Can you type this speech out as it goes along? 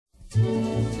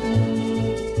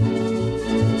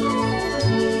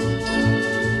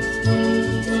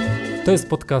To jest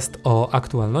podcast o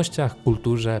aktualnościach,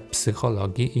 kulturze,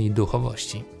 psychologii i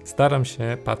duchowości. Staram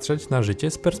się patrzeć na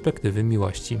życie z perspektywy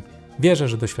miłości. Wierzę,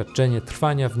 że doświadczenie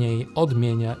trwania w niej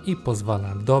odmienia i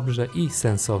pozwala dobrze i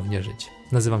sensownie żyć.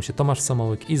 Nazywam się Tomasz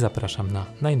Somołyk i zapraszam na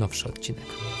najnowszy odcinek.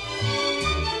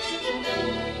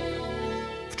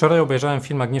 Wczoraj obejrzałem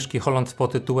film Agnieszki Holland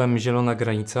pod tytułem Zielona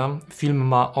Granica. Film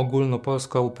ma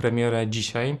ogólnopolską premierę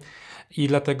dzisiaj i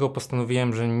dlatego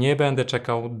postanowiłem, że nie będę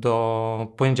czekał do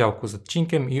poniedziałku z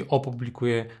odcinkiem i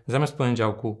opublikuję zamiast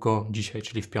poniedziałku go dzisiaj,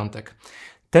 czyli w piątek.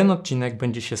 Ten odcinek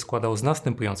będzie się składał z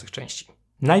następujących części.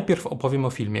 Najpierw opowiem o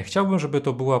filmie. Chciałbym, żeby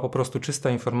to była po prostu czysta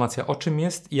informacja, o czym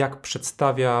jest i jak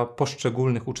przedstawia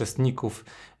poszczególnych uczestników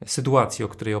sytuacji, o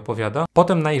której opowiada.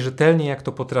 Potem najrzetelniej jak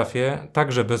to potrafię,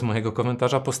 także bez mojego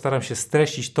komentarza, postaram się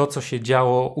streścić to, co się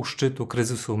działo u szczytu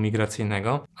kryzysu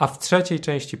migracyjnego. A w trzeciej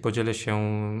części podzielę się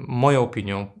moją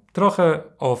opinią. Trochę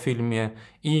o filmie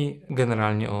i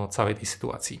generalnie o całej tej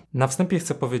sytuacji. Na wstępie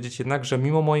chcę powiedzieć jednak, że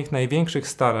mimo moich największych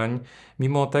starań,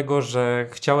 mimo tego, że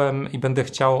chciałem i będę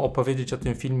chciał opowiedzieć o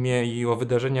tym filmie i o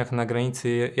wydarzeniach na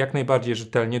granicy jak najbardziej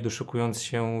rzetelnie, doszukując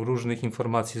się różnych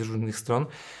informacji z różnych stron,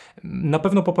 na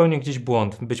pewno popełnię gdzieś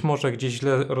błąd. Być może gdzieś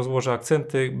źle rozłożę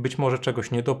akcenty, być może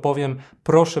czegoś nie dopowiem.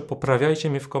 Proszę, poprawiajcie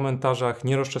mnie w komentarzach.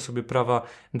 Nie roszczę sobie prawa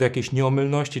do jakiejś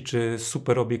nieomylności czy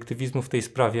super obiektywizmu w tej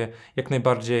sprawie. Jak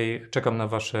najbardziej czekam na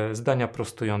wasze zdania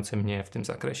prostujące mnie w tym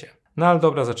zakresie. No ale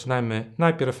dobra, zaczynajmy.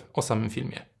 Najpierw o samym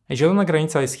filmie. Zielona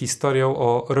Granica jest historią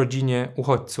o rodzinie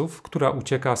uchodźców, która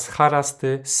ucieka z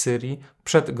Harasty, z Syrii,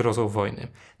 przed grozą wojny.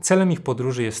 Celem ich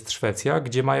podróży jest Szwecja,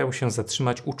 gdzie mają się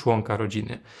zatrzymać u członka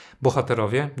rodziny.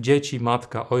 Bohaterowie, dzieci,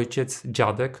 matka, ojciec,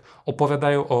 dziadek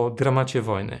opowiadają o dramacie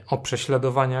wojny, o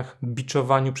prześladowaniach,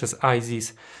 biczowaniu przez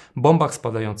ISIS, bombach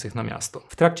spadających na miasto.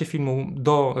 W trakcie filmu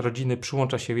do rodziny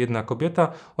przyłącza się jedna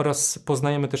kobieta oraz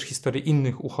poznajemy też historię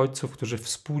innych uchodźców, którzy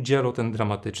współdzielą ten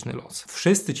dramatyczny los.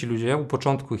 Wszyscy ci ludzie u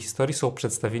początku historii są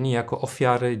przedstawieni jako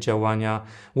ofiary działania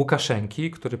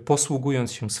Łukaszenki, który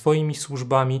posługując się swoimi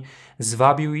służbami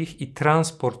zwabił ich i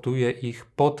transportuje ich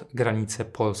pod granicę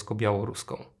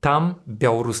polsko-białoruską. Tam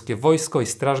białoruskie wojsko i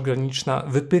Straż Graniczna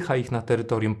wypycha ich na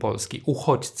terytorium Polski.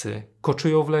 Uchodźcy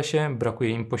koczują w lesie, brakuje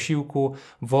im posiłku,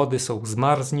 wody, są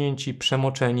zmarznięci,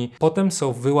 przemoczeni. Potem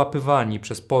są wyłapywani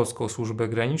przez polską służbę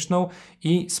graniczną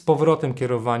i z powrotem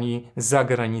kierowani za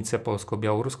granicę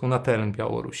polsko-białoruską na teren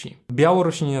Białorusi.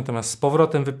 Białorusini natomiast z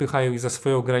powrotem wypychają ich za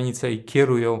swoją granicę i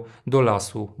kierują do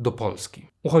lasu, do Polski.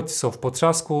 Uchodźcy są w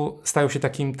potrzasku, stają się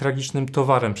takim tragicznym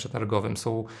towarem przetargowym,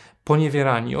 są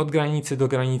poniewierani od granicy do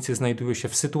granicy, znajdują się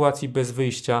w sytuacji bez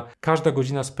wyjścia. Każda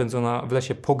godzina spędzona w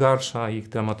lesie pogarsza ich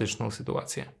dramatyczną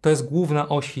sytuację. To jest główna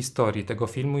oś historii tego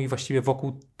filmu i właściwie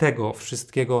wokół tego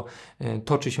wszystkiego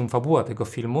toczy się fabuła tego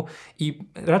filmu i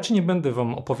raczej nie będę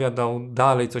wam opowiadał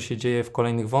dalej, co się dzieje w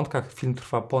kolejnych wątkach. Film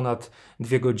trwa ponad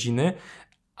 2 godziny.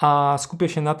 A skupię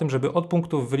się na tym, żeby od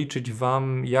punktów wyliczyć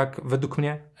wam, jak według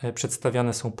mnie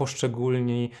przedstawiani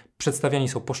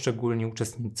są poszczególni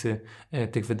uczestnicy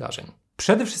tych wydarzeń.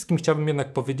 Przede wszystkim chciałbym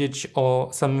jednak powiedzieć o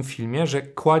samym filmie, że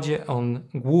kładzie on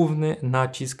główny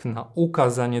nacisk na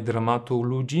ukazanie dramatu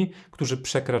ludzi, którzy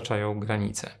przekraczają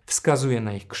granicę. Wskazuje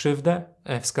na ich krzywdę,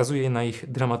 wskazuje na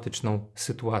ich dramatyczną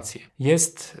sytuację.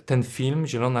 Jest ten film,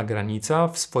 Zielona Granica,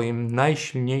 w swoim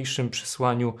najsilniejszym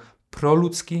przesłaniu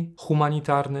proludzki,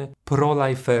 humanitarny,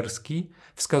 prolajferski,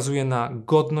 wskazuje na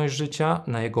godność życia,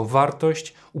 na jego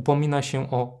wartość, upomina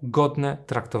się o godne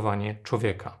traktowanie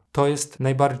człowieka. To jest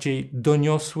najbardziej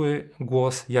doniosły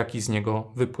głos, jaki z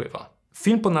niego wypływa.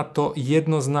 Film ponadto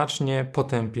jednoznacznie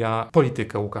potępia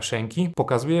politykę Łukaszenki.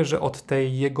 Pokazuje, że od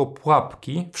tej jego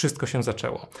pułapki wszystko się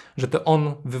zaczęło. Że to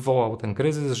on wywołał ten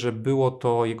kryzys, że było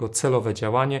to jego celowe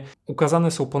działanie.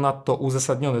 Ukazane są ponadto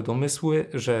uzasadnione domysły,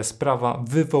 że sprawa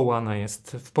wywołana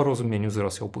jest w porozumieniu z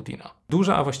Rosją Putina.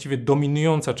 Duża, a właściwie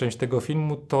dominująca część tego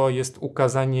filmu to jest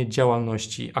ukazanie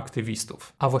działalności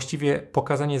aktywistów, a właściwie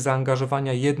pokazanie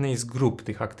zaangażowania jednej z grup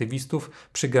tych aktywistów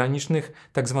przygranicznych,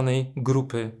 tak zwanej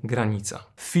grupy Granica.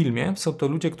 W filmie są to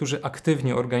ludzie, którzy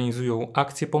aktywnie organizują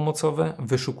akcje pomocowe,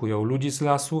 wyszukują ludzi z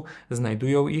lasu,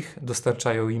 znajdują ich,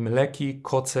 dostarczają im leki,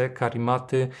 koce,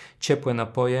 karimaty, ciepłe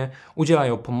napoje,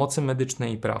 udzielają pomocy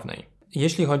medycznej i prawnej.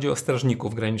 Jeśli chodzi o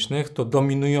strażników granicznych, to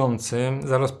dominujący,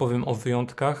 zaraz powiem o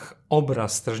wyjątkach,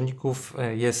 obraz strażników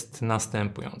jest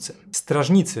następujący.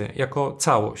 Strażnicy jako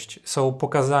całość są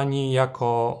pokazani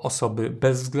jako osoby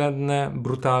bezwzględne,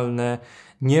 brutalne,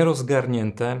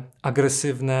 nierozgarnięte,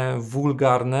 agresywne,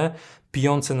 wulgarne,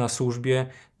 pijące na służbie,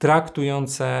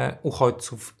 traktujące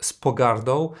uchodźców z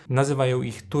pogardą, nazywają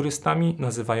ich turystami,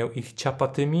 nazywają ich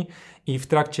ciapatymi i w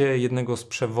trakcie jednego z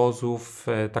przewozów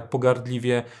tak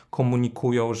pogardliwie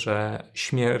komunikują, że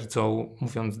śmierdzą,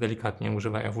 mówiąc delikatnie,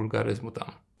 używają wulgaryzmu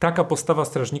tam. Taka postawa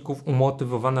strażników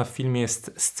umotywowana w filmie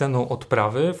jest sceną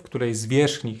odprawy, w której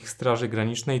zwierzchnik Straży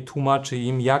Granicznej tłumaczy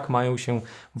im, jak mają się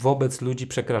wobec ludzi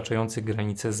przekraczających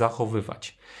granice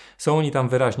zachowywać. Są oni tam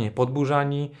wyraźnie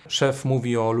podburzani. Szef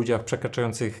mówi o ludziach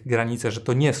przekraczających granice, że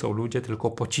to nie są ludzie,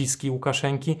 tylko pociski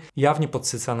Łukaszenki. Jawnie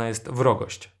podsycana jest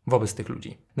wrogość wobec tych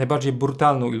ludzi. Najbardziej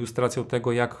brutalną ilustracją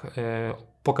tego, jak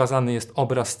pokazany jest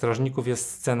obraz strażników, jest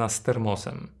scena z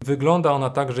termosem. Wygląda ona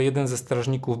tak, że jeden ze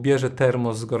strażników bierze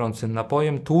termos z gorącym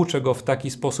napojem, tłucze go w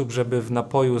taki sposób, żeby w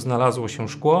napoju znalazło się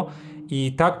szkło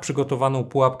i tak przygotowaną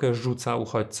pułapkę rzuca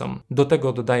uchodźcom. Do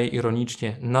tego dodaje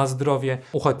ironicznie na zdrowie.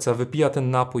 Uchodźca wypija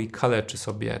ten napój i kaleczy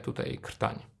sobie tutaj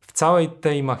krtań. W całej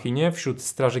tej machinie wśród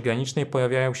Straży Granicznej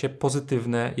pojawiają się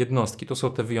pozytywne jednostki. To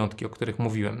są te wyjątki, o których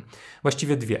mówiłem.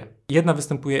 Właściwie dwie. Jedna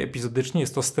występuje epizodycznie.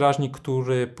 Jest to strażnik,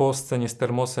 który po scenie z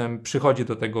termosem przychodzi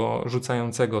do tego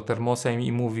rzucającego termosem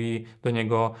i mówi do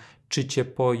niego: czy cię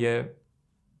poje?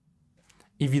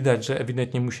 I widać, że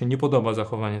ewidentnie mu się nie podoba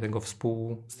zachowanie tego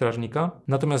współstrażnika.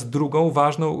 Natomiast drugą,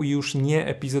 ważną i już nie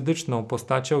epizodyczną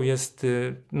postacią jest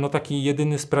taki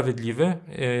jedyny sprawiedliwy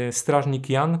strażnik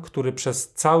Jan, który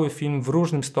przez cały film w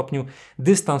różnym stopniu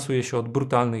dystansuje się od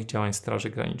brutalnych działań Straży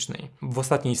Granicznej. W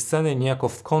ostatniej scenie, niejako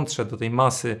w kontrze do tej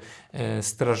masy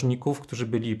strażników, którzy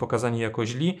byli pokazani jako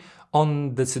źli,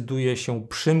 on decyduje się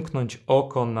przymknąć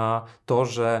oko na to,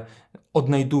 że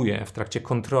odnajduje w trakcie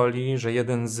kontroli, że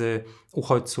jeden z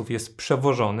uchodźców jest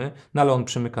przewożony, no ale on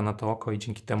przymyka na to oko i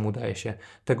dzięki temu udaje się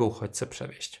tego uchodźcę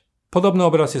przewieźć. Podobny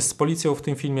obraz jest z policją w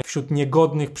tym filmie. Wśród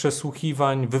niegodnych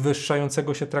przesłuchiwań,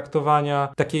 wywyższającego się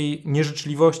traktowania, takiej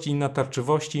nieżyczliwości i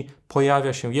natarczywości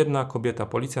pojawia się jedna kobieta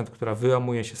policjant, która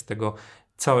wyłamuje się z tego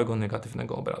całego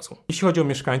negatywnego obrazu. Jeśli chodzi o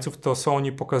mieszkańców, to są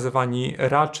oni pokazywani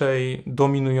raczej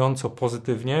dominująco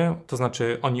pozytywnie, to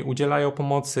znaczy oni udzielają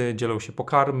pomocy, dzielą się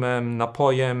pokarmem,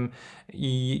 napojem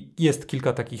i jest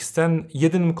kilka takich scen.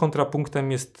 Jedynym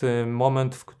kontrapunktem jest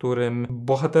moment, w którym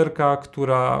bohaterka,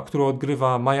 którą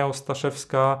odgrywa Maja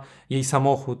Ostaszewska, jej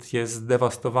samochód jest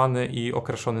zdewastowany i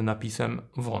okraszony napisem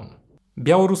WON.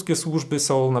 Białoruskie służby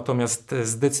są natomiast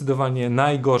zdecydowanie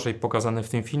najgorzej pokazane w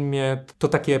tym filmie. To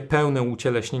takie pełne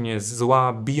ucieleśnienie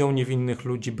zła, biją niewinnych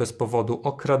ludzi bez powodu,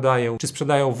 okradają czy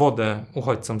sprzedają wodę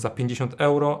uchodźcom za 50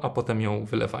 euro, a potem ją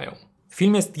wylewają.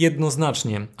 Film jest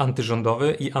jednoznacznie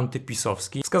antyrządowy i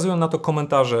antypisowski. Wskazują na to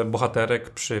komentarze bohaterek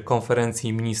przy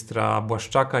konferencji ministra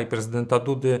Błaszczaka i prezydenta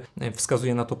Dudy.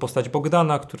 Wskazuje na to postać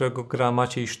Bogdana, którego gra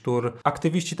Maciej Sztur.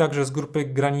 Aktywiści także z grupy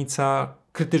Granica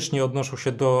krytycznie odnoszą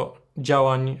się do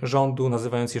działań rządu,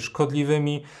 nazywając je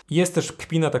szkodliwymi. Jest też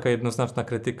kpina, taka jednoznaczna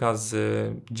krytyka z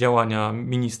działania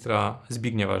ministra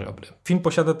Zbigniewa Ziobry. Film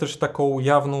posiada też taką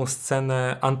jawną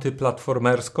scenę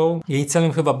antyplatformerską. Jej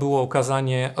celem chyba było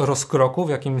ukazanie rozkroku, w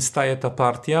jakim staje ta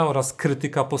partia, oraz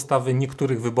krytyka postawy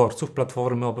niektórych wyborców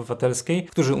Platformy Obywatelskiej,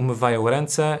 którzy umywają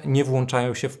ręce, nie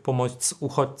włączają się w pomoc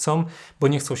uchodźcom, bo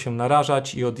nie chcą się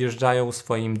narażać i odjeżdżają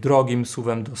swoim drogim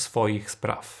SUV-em do swoich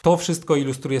spraw. To wszystko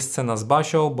ilustruje scena z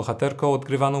Basią, bohaterką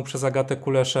odgrywaną przez Agatę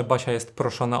Kuleszę. Basia jest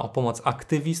proszona o pomoc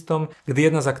aktywistom. Gdy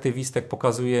jedna z aktywistek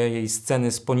pokazuje jej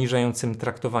sceny z poniżającym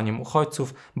traktowaniem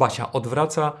uchodźców, Basia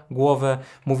odwraca głowę,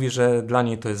 mówi, że dla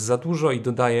niej to jest za dużo i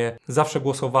dodaje: zawsze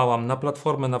głosowałam na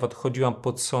Platformę, nawet chodziłam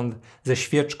pod sąd ze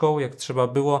świeczką, jak trzeba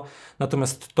było,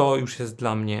 natomiast to już jest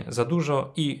dla mnie za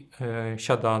dużo i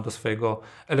siada do swojego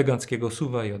eleganckiego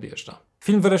SUV-a i odjeżdża.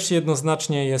 Film wreszcie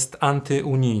jednoznacznie jest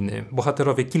antyunijny.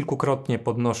 Bohaterowie kilkukrotnie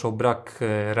podnoszą brak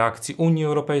reakcji Unii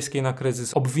Europejskiej na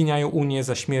kryzys, obwiniają Unię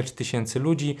za śmierć tysięcy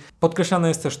ludzi. Podkreślane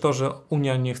jest też to, że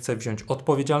Unia nie chce wziąć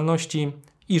odpowiedzialności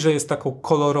i że jest taką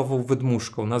kolorową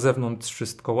wydmuszką. Na zewnątrz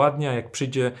wszystko ładnie, a jak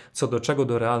przyjdzie co do czego,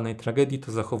 do realnej tragedii,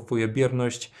 to zachowuje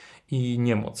bierność i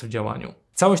niemoc w działaniu.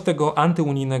 Całość tego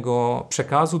antyunijnego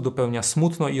przekazu dopełnia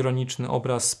smutno-ironiczny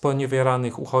obraz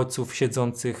sponiewieranych uchodźców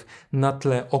siedzących na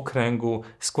tle okręgu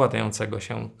składającego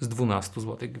się z 12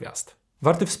 złotych gwiazd.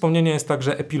 Warty wspomnienia jest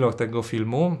także epilog tego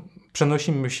filmu.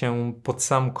 Przenosimy się pod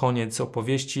sam koniec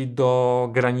opowieści do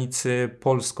granicy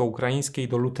polsko-ukraińskiej,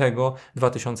 do lutego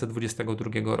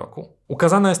 2022 roku.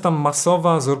 Ukazana jest tam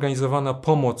masowa, zorganizowana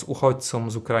pomoc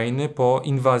uchodźcom z Ukrainy po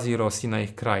inwazji Rosji na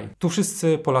ich kraj. Tu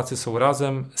wszyscy Polacy są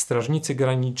razem, strażnicy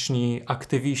graniczni,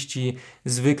 aktywiści,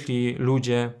 zwykli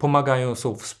ludzie pomagają,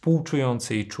 są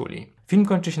współczujący i czuli. Film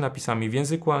kończy się napisami w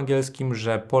języku angielskim,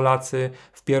 że Polacy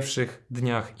w pierwszych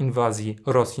dniach inwazji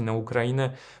Rosji na Ukrainę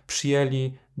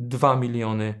przyjęli 2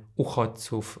 miliony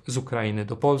uchodźców z Ukrainy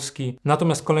do Polski.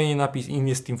 Natomiast kolejny napis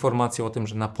jest informacją o tym,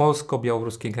 że na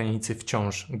polsko-białoruskiej granicy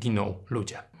wciąż giną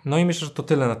ludzie. No i myślę, że to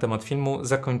tyle na temat filmu.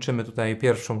 Zakończymy tutaj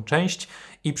pierwszą część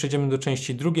i przejdziemy do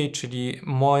części drugiej, czyli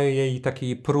mojej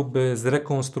takiej próby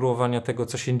zrekonstruowania tego,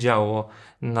 co się działo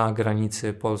na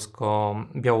granicy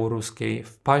polsko-białoruskiej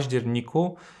w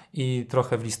październiku i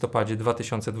trochę w listopadzie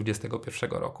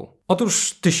 2021 roku.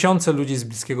 Otóż tysiące ludzi z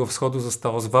Bliskiego Wschodu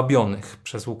zostało zwabionych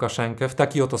przez Łukaszenkę w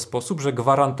taki oto sposób, że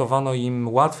gwarantowano im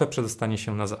łatwe przedostanie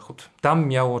się na zachód. Tam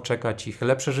miało czekać ich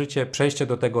lepsze życie, przejście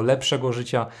do tego lepszego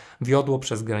życia wiodło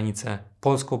przez granicę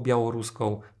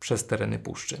polsko-białoruską, przez tereny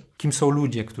puszczy. Kim są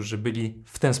ludzie, którzy byli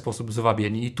w ten sposób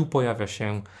zwabieni? I tu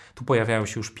pojawiają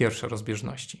się już pierwsze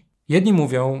rozbieżności. Jedni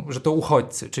mówią, że to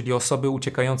uchodźcy, czyli osoby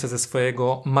uciekające ze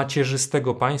swojego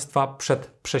macierzystego państwa przed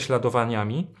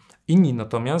prześladowaniami. Inni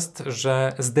natomiast,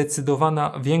 że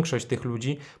zdecydowana większość tych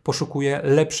ludzi poszukuje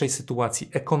lepszej sytuacji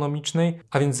ekonomicznej,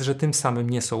 a więc, że tym samym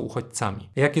nie są uchodźcami.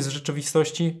 Jak jest w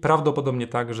rzeczywistości? Prawdopodobnie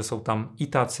tak, że są tam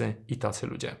i tacy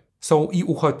ludzie. Są i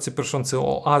uchodźcy proszący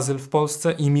o azyl w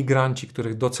Polsce, i migranci,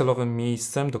 których docelowym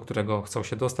miejscem, do którego chcą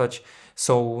się dostać,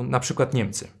 są na przykład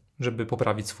Niemcy, żeby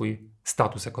poprawić swój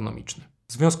status ekonomiczny.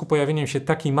 W związku z pojawieniem się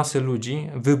takiej masy ludzi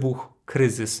wybuchł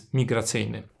kryzys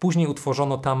migracyjny. Później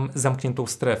utworzono tam zamkniętą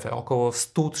strefę. Około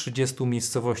 130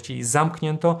 miejscowości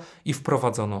zamknięto i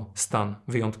wprowadzono stan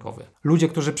wyjątkowy. Ludzie,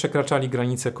 którzy przekraczali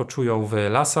granicę, koczują w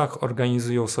lasach,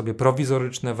 organizują sobie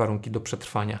prowizoryczne warunki do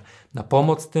przetrwania. Na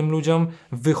pomoc tym ludziom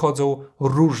wychodzą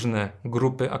różne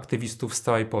grupy aktywistów z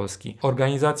całej Polski,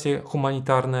 organizacje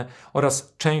humanitarne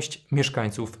oraz część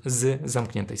mieszkańców z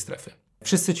zamkniętej strefy.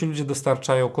 Wszyscy ci ludzie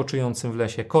dostarczają koczującym w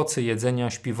lesie kocy, jedzenia,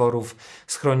 śpiworów,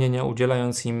 schronienia,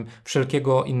 udzielając im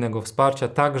wszelkiego innego wsparcia,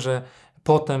 także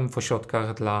potem w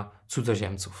ośrodkach dla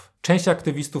cudzoziemców. Część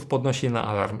aktywistów podnosi na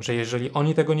alarm, że jeżeli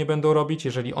oni tego nie będą robić,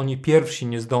 jeżeli oni pierwsi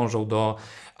nie zdążą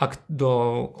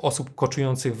do osób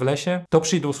koczujących w lesie, to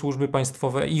przyjdą służby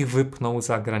państwowe i ich wypchną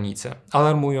za granicę,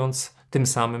 alarmując tym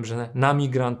samym, że na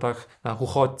migrantach, na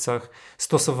uchodźcach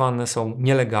stosowane są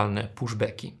nielegalne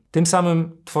pushbacki. Tym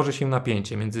samym tworzy się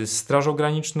napięcie między Strażą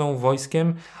Graniczną,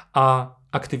 wojskiem, a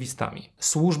aktywistami.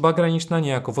 Służba graniczna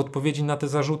niejako w odpowiedzi na te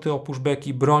zarzuty o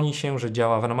pushbacki broni się, że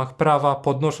działa w ramach prawa,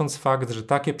 podnosząc fakt, że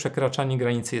takie przekraczanie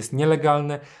granicy jest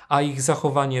nielegalne, a ich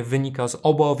zachowanie wynika z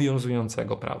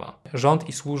obowiązującego prawa. Rząd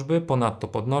i służby ponadto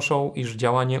podnoszą, iż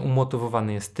działanie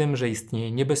umotywowane jest tym, że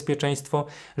istnieje niebezpieczeństwo,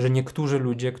 że niektórzy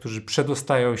ludzie, którzy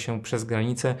przedostają się przez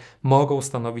granicę, mogą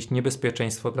stanowić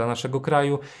niebezpieczeństwo dla naszego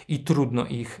kraju i trudno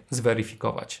ich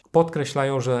zweryfikować.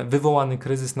 Podkreślają, że wywołany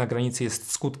kryzys na granicy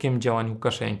jest skutkiem działań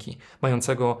Łukaszenki,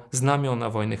 mającego znamiona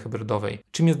wojny hybrydowej.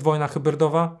 Czym jest wojna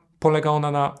hybrydowa? Polega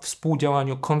ona na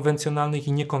współdziałaniu konwencjonalnych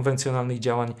i niekonwencjonalnych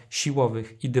działań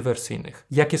siłowych i dywersyjnych.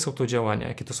 Jakie są to działania?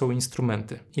 Jakie to są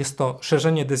instrumenty? Jest to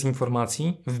szerzenie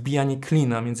dezinformacji, wbijanie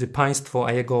klina między państwo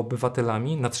a jego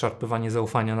obywatelami, nadszarpywanie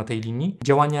zaufania na tej linii,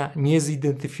 działania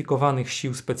niezidentyfikowanych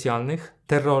sił specjalnych,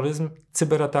 terroryzm,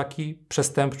 cyberataki,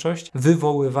 przestępczość,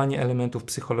 wywoływanie elementów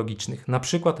psychologicznych, na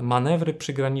przykład manewry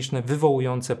przygraniczne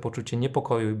wywołujące poczucie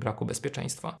niepokoju i braku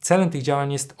bezpieczeństwa. Celem tych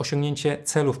działań jest osiągnięcie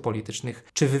celów politycznych,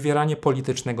 czy wywieranie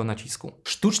politycznego nacisku.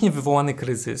 Sztucznie wywołany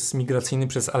kryzys migracyjny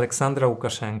przez Aleksandra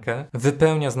Łukaszenkę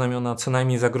wypełnia znamiona co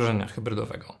najmniej zagrożenia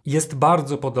hybrydowego. Jest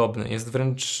bardzo podobny, jest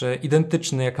wręcz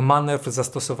identyczny jak manewr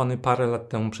zastosowany parę lat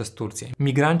temu przez Turcję.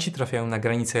 Migranci trafiają na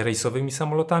granicę rejsowymi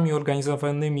samolotami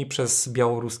organizowanymi przez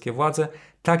białoruskie władze,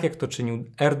 tak jak to czynił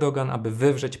Erdogan, aby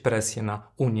wywrzeć presję na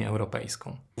Unię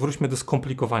Europejską. Wróćmy do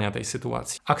skomplikowania tej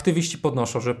sytuacji. Aktywiści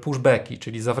podnoszą, że pushbacki,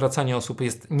 czyli zawracanie osób,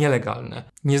 jest nielegalne,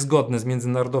 niezgodne z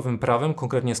międzynarodowym prawem,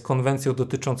 konkretnie z konwencją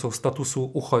dotyczącą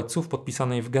statusu uchodźców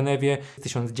podpisanej w Genewie z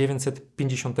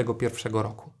 1951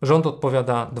 roku. Rząd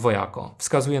odpowiada dwojako.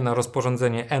 Wskazuje na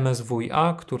rozporządzenie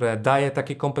MSWiA, które daje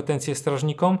takie kompetencje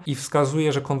strażnikom i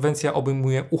wskazuje, że konwencja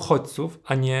obejmuje uchodźców,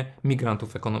 a nie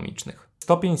migrantów ekonomicznych.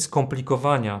 Stopień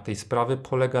skomplikowania tej sprawy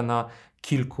polega na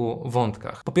kilku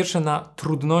wątkach. Po pierwsze, na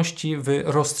trudności w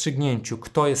rozstrzygnięciu,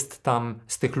 kto jest tam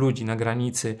z tych ludzi na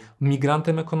granicy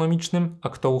migrantem ekonomicznym, a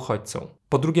kto uchodźcą.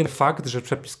 Po drugie, fakt, że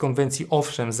przepis konwencji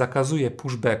owszem zakazuje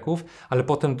pushbacków, ale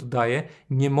potem dodaje,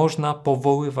 nie można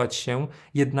powoływać się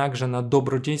jednakże na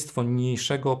dobrodziejstwo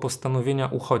niniejszego postanowienia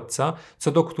uchodźca,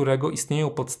 co do którego istnieją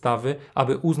podstawy,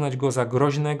 aby uznać go za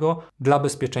groźnego dla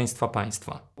bezpieczeństwa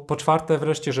państwa. Po czwarte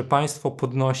wreszcie, że państwo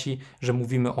podnosi, że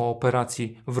mówimy o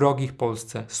operacji wrogich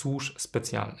Polsce służb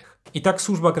specjalnych. I tak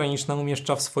służba graniczna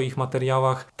umieszcza w swoich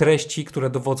materiałach treści, które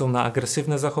dowodzą na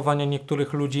agresywne zachowania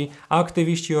niektórych ludzi, a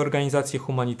aktywiści i organizacje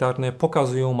humanitarne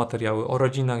pokazują materiały o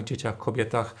rodzinach, dzieciach,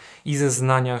 kobietach i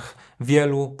zeznaniach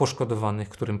wielu poszkodowanych,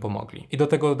 którym pomogli. I do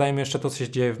tego dodajmy jeszcze to, co się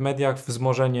dzieje w mediach,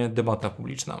 wzmożenie, debata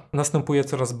publiczna. Następuje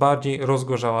coraz bardziej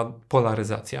rozgorzała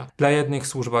polaryzacja. Dla jednych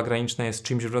służba graniczna jest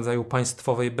czymś w rodzaju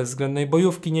państwowej, bezwzględnej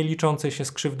bojówki, nie liczącej się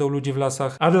z krzywdą ludzi w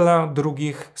lasach, a dla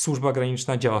drugich służba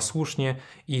graniczna działa słusznie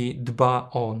i dba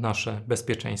o nasze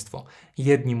bezpieczeństwo.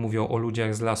 Jedni mówią o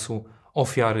ludziach z lasu,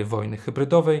 ofiary wojny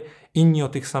hybrydowej, inni o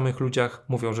tych samych ludziach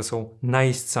mówią, że są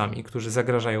najeźdźcami, którzy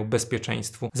zagrażają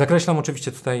bezpieczeństwu. Zakreślam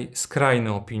oczywiście tutaj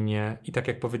skrajne opinie i tak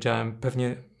jak powiedziałem,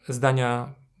 pewnie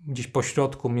zdania gdzieś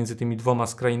pośrodku między tymi dwoma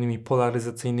skrajnymi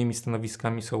polaryzacyjnymi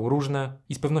stanowiskami są różne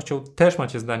i z pewnością też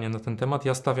macie zdanie na ten temat.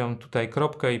 Ja stawiam tutaj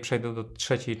kropkę i przejdę do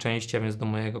trzeciej części, a więc do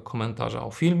mojego komentarza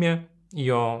o filmie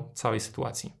i o całej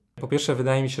sytuacji. Po pierwsze,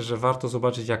 wydaje mi się, że warto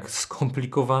zobaczyć, jak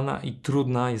skomplikowana i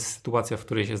trudna jest sytuacja, w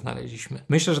której się znaleźliśmy.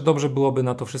 Myślę, że dobrze byłoby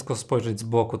na to wszystko spojrzeć z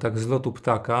boku, tak z lotu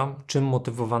ptaka, czym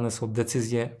motywowane są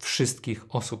decyzje wszystkich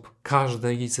osób,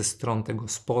 każdej ze stron tego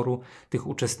sporu, tych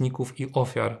uczestników i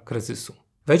ofiar kryzysu.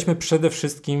 Wejdźmy przede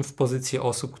wszystkim w pozycję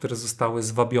osób, które zostały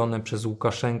zwabione przez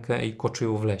Łukaszenkę i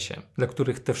koczują w lesie, dla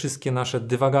których te wszystkie nasze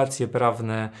dywagacje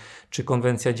prawne, czy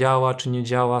konwencja działa, czy nie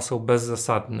działa, są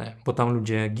bezzasadne, bo tam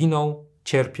ludzie giną,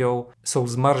 cierpią, są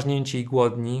zmarznięci i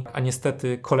głodni, a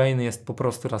niestety kolejny jest po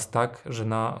prostu raz tak, że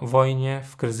na wojnie,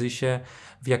 w kryzysie,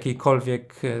 w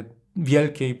jakiejkolwiek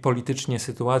wielkiej politycznie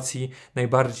sytuacji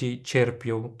najbardziej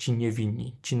cierpią ci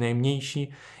niewinni, ci najmniejsi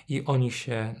i o nich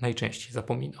się najczęściej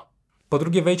zapomina. Po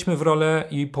drugie, wejdźmy w rolę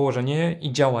i położenie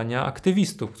i działania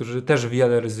aktywistów, którzy też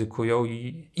wiele ryzykują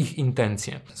i ich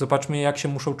intencje. Zobaczmy, jak się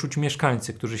muszą czuć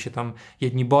mieszkańcy, którzy się tam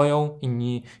jedni boją,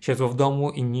 inni siedzą w domu,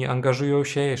 inni angażują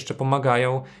się, jeszcze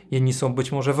pomagają, inni są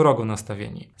być może wrogo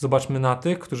nastawieni. Zobaczmy na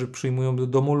tych, którzy przyjmują do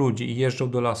domu ludzi i jeżdżą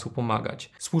do lasu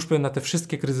pomagać. Spójrzmy na te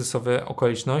wszystkie kryzysowe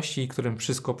okoliczności, którym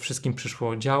wszystkim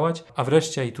przyszło działać, a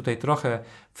wreszcie i tutaj trochę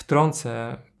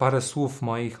wtrącę parę słów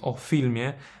moich o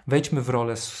filmie, wejdźmy w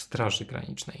rolę Straży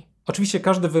Granicznej. Oczywiście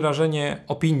każde wyrażenie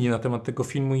opinii na temat tego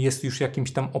filmu jest już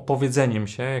jakimś tam opowiedzeniem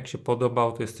się. Jak się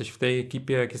podobał, to jesteś w tej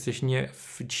ekipie, jak ci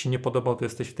się nie podobał, to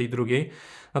jesteś w tej drugiej.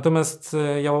 Natomiast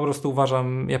ja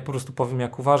po prostu powiem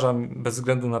jak uważam, bez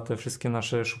względu na te wszystkie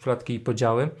nasze szufladki i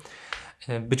podziały.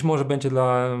 Być może będzie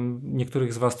dla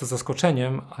niektórych z Was to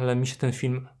zaskoczeniem, ale mi się ten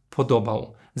film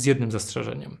podobał z jednym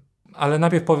zastrzeżeniem. Ale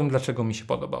najpierw powiem, dlaczego mi się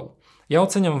podobał. Ja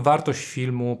oceniam wartość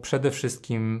filmu przede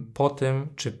wszystkim po tym,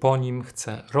 czy po nim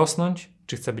chcę rosnąć,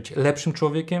 czy chcę być lepszym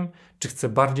człowiekiem, czy chcę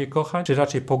bardziej kochać, czy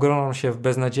raczej pogrążam się w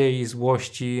beznadziei,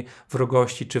 złości,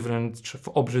 wrogości, czy wręcz w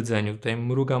obrzydzeniu. Tutaj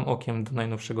mrugam okiem do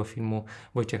najnowszego filmu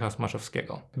Wojciecha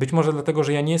Smaszewskiego. Być może dlatego,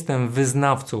 że ja nie jestem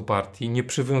wyznawcą partii, nie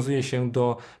przywiązuję się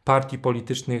do partii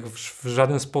politycznych w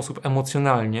żaden sposób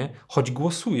emocjonalnie, choć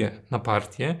głosuję na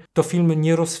partię, to film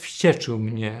nie rozwścieczył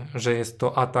mnie, że jest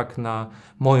to atak na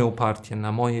moją partię,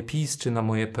 na moje PiS czy na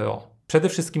moje PO. Przede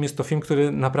wszystkim jest to film,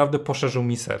 który naprawdę poszerzył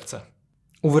mi serce.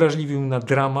 Uwrażliwił na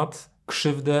dramat,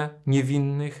 krzywdę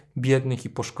niewinnych, biednych i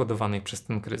poszkodowanych przez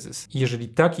ten kryzys. I jeżeli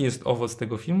taki jest owoc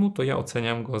tego filmu, to ja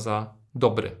oceniam go za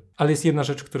dobry. Ale jest jedna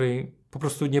rzecz, której po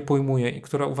prostu nie pojmuję i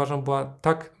która uważam była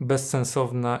tak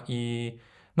bezsensowna i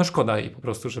szkoda jej po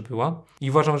prostu, że była. I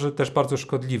uważam, że też bardzo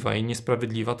szkodliwa i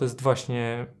niesprawiedliwa. To jest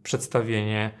właśnie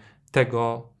przedstawienie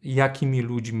tego, jakimi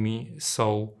ludźmi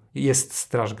jest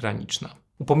Straż Graniczna.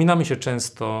 Upominamy się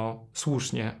często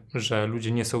słusznie, że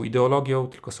ludzie nie są ideologią,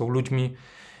 tylko są ludźmi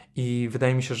i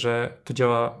wydaje mi się, że to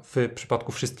działa w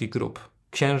przypadku wszystkich grup.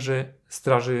 Księży,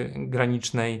 Straży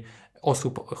Granicznej,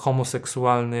 osób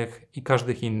homoseksualnych i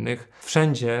każdych innych.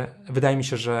 Wszędzie wydaje mi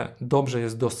się, że dobrze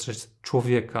jest dostrzec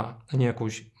człowieka, a nie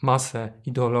jakąś masę,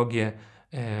 ideologię,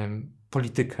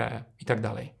 politykę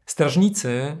itd.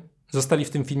 Strażnicy zostali w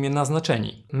tym filmie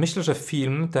naznaczeni. Myślę, że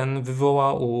film ten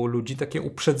wywoła u ludzi takie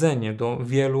uprzedzenie do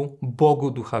wielu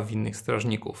Bogu ducha winnych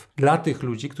strażników. Dla tych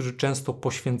ludzi, którzy często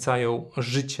poświęcają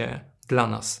życie dla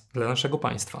nas, dla naszego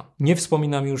państwa. Nie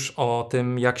wspominam już o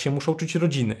tym, jak się muszą czuć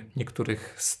rodziny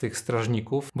niektórych z tych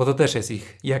strażników, bo to też jest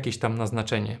ich jakieś tam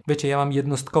naznaczenie. Wiecie, ja mam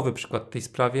jednostkowy przykład w tej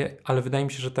sprawie, ale wydaje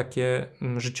mi się, że takie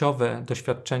życiowe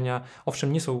doświadczenia,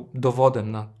 owszem, nie są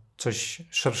dowodem na coś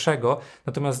szerszego,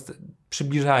 natomiast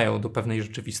przybliżają do pewnej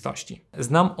rzeczywistości.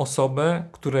 Znam osobę,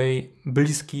 której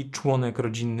bliski członek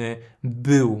rodziny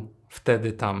był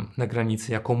wtedy tam na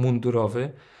granicy jako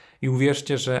mundurowy i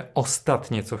uwierzcie, że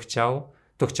ostatnie co chciał,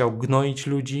 to chciał gnoić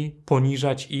ludzi,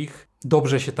 poniżać ich,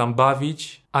 dobrze się tam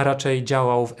bawić, a raczej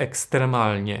działał w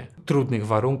ekstremalnie trudnych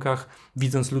warunkach,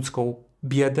 widząc ludzką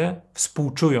biedę,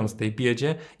 współczując tej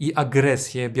biedzie i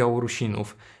agresję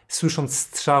Białorusinów, słysząc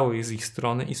strzały z ich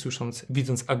strony i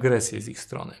widząc agresję z ich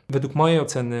strony. Według mojej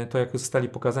oceny to, jak zostali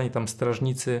pokazani tam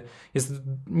strażnicy, jest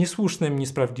niesłusznym,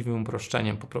 niesprawiedliwym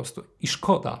uproszczeniem po prostu. I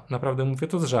szkoda, naprawdę mówię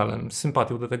to z żalem, z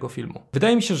sympatią do tego filmu.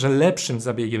 Wydaje mi się, że lepszym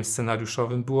zabiegiem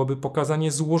scenariuszowym byłoby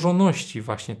pokazanie złożoności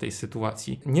właśnie tej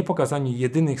sytuacji. Nie pokazanie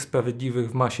jedynych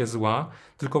sprawiedliwych w masie zła,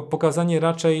 tylko pokazanie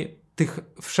raczej tych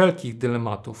wszelkich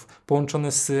dylematów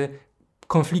połączone z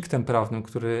konfliktem prawnym,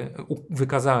 który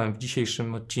wykazałem w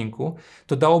dzisiejszym odcinku,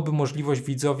 to dałoby możliwość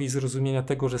widzowi zrozumienia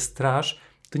tego, że straż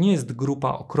to nie jest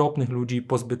grupa okropnych ludzi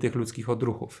pozbytych ludzkich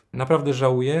odruchów. Naprawdę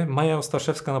żałuję. Maja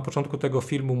Ostaszewska na początku tego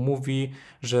filmu mówi,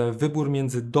 że wybór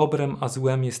między dobrem a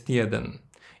złem jest jeden.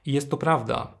 I jest to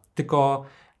prawda, tylko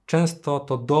często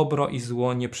to dobro i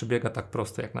zło nie przebiega tak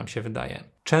prosto, jak nam się wydaje.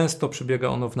 Często przebiega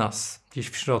ono w nas, gdzieś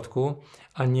w środku,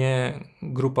 a nie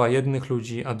grupa jednych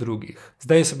ludzi, a drugich.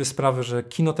 Zdaję sobie sprawę, że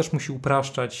kino też musi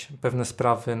upraszczać pewne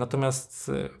sprawy,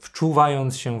 natomiast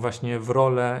wczuwając się właśnie w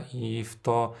rolę i w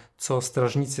to, co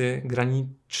strażnicy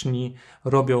graniczni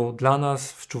robią dla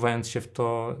nas, wczuwając się w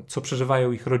to, co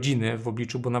przeżywają ich rodziny w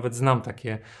obliczu, bo nawet znam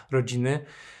takie rodziny,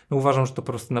 no uważam, że to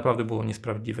po prostu naprawdę było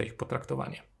niesprawiedliwe ich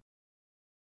potraktowanie.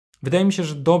 Wydaje mi się,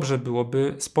 że dobrze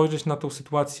byłoby spojrzeć na tą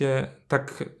sytuację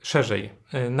tak szerzej.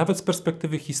 Nawet z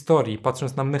perspektywy historii,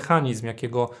 patrząc na mechanizm,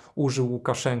 jakiego użył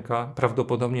Łukaszenka,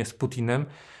 prawdopodobnie z Putinem,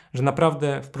 że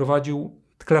naprawdę wprowadził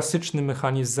klasyczny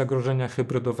mechanizm zagrożenia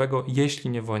hybrydowego, jeśli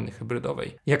nie wojny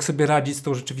hybrydowej. Jak sobie radzić z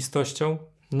tą rzeczywistością?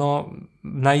 No,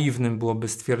 naiwnym byłoby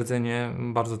stwierdzenie,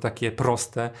 bardzo takie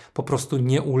proste, po prostu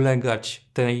nie ulegać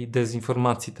tej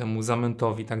dezinformacji, temu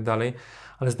zamętowi i tak dalej,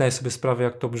 ale zdaję sobie sprawę,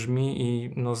 jak to brzmi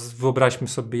i no, wyobraźmy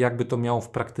sobie, jakby to miało w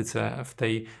praktyce w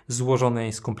tej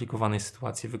złożonej, skomplikowanej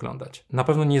sytuacji wyglądać. Na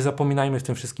pewno nie zapominajmy w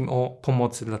tym wszystkim o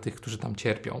pomocy dla tych, którzy tam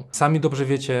cierpią. Sami dobrze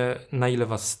wiecie, na ile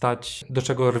was stać, do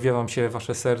czego rwie wam się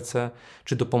wasze serce,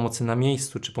 czy do pomocy na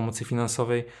miejscu, czy pomocy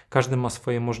finansowej. Każdy ma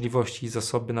swoje możliwości i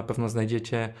zasoby, na pewno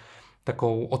znajdziecie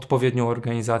taką odpowiednią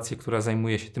organizację, która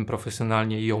zajmuje się tym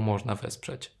profesjonalnie i ją można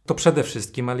wesprzeć. To przede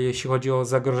wszystkim, ale jeśli chodzi o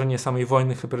zagrożenie samej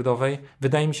wojny hybrydowej,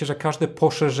 wydaje mi się, że każde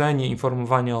poszerzenie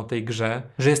informowania o tej grze,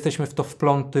 że jesteśmy w to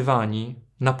wplątywani,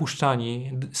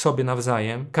 napuszczani sobie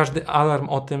nawzajem, każdy alarm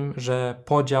o tym, że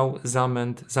podział,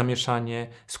 zamęt, zamieszanie,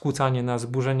 skłócanie nas,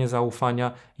 burzenie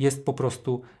zaufania jest po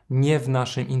prostu nie w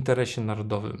naszym interesie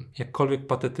narodowym. Jakkolwiek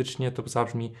patetycznie to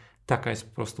zabrzmi, taka jest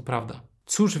po prostu prawda.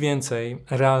 Cóż więcej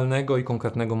realnego i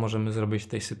konkretnego możemy zrobić w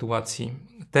tej sytuacji?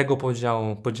 Tego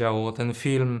podziału o ten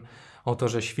film, o to,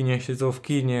 że świnie siedzą w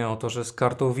kinie, o to, że z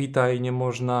kartą witaj nie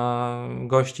można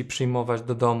gości przyjmować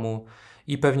do domu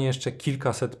i pewnie jeszcze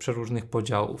kilkaset przeróżnych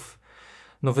podziałów.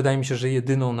 No wydaje mi się, że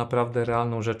jedyną naprawdę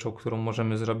realną rzeczą, którą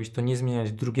możemy zrobić, to nie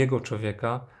zmieniać drugiego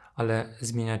człowieka, ale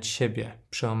zmieniać siebie,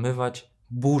 przełamywać,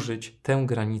 burzyć tę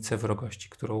granicę wrogości,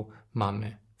 którą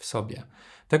mamy w sobie.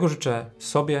 Tego życzę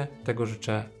sobie, tego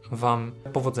życzę wam.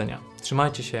 Powodzenia.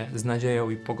 Trzymajcie się z nadzieją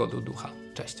i pogodą ducha.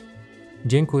 Cześć.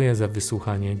 Dziękuję za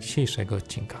wysłuchanie dzisiejszego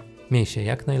odcinka. Miej się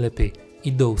jak najlepiej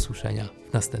i do usłyszenia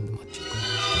w następnym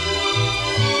odcinku.